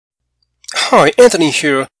Hi, Anthony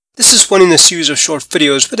here. This is one in a series of short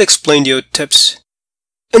videos with Explaindio tips.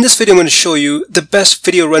 In this video I'm going to show you the best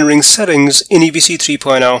video rendering settings in EVC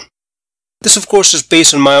 3.0. This of course is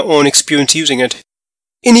based on my own experience using it.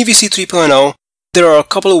 In EVC 3.0, there are a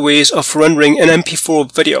couple of ways of rendering an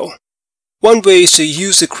MP4 video. One way is to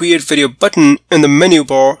use the Create Video button in the menu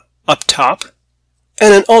bar up top,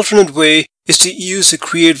 and an alternate way is to use the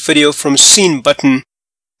Create Video from Scene button,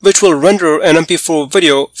 which will render an MP4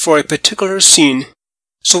 video for a particular scene.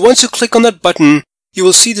 So once you click on that button, you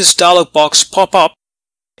will see this dialog box pop up,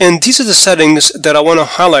 and these are the settings that I want to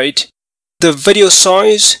highlight: the video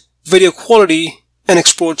size, video quality, and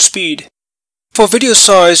export speed. For video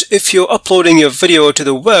size, if you're uploading your video to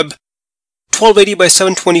the web, 1280 by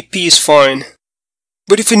 720p is fine.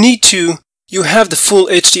 But if you need to, you have the full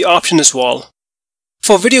HD option as well.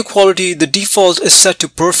 For video quality, the default is set to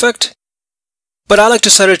perfect, but I like to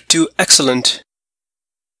set it to excellent.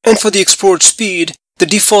 And for the export speed, the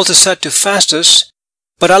default is set to fastest,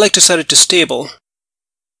 but I like to set it to stable.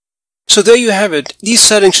 So there you have it. These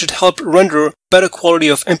settings should help render better quality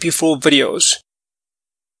of MP4 videos,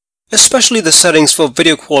 especially the settings for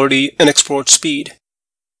video quality and export speed.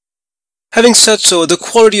 Having said so, the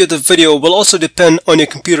quality of the video will also depend on your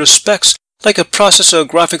computer specs like a processor,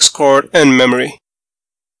 graphics card, and memory.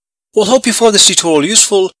 Well, hope you found this tutorial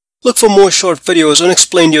useful. Look for more short videos on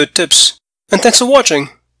Explaindio tips, and thanks for watching.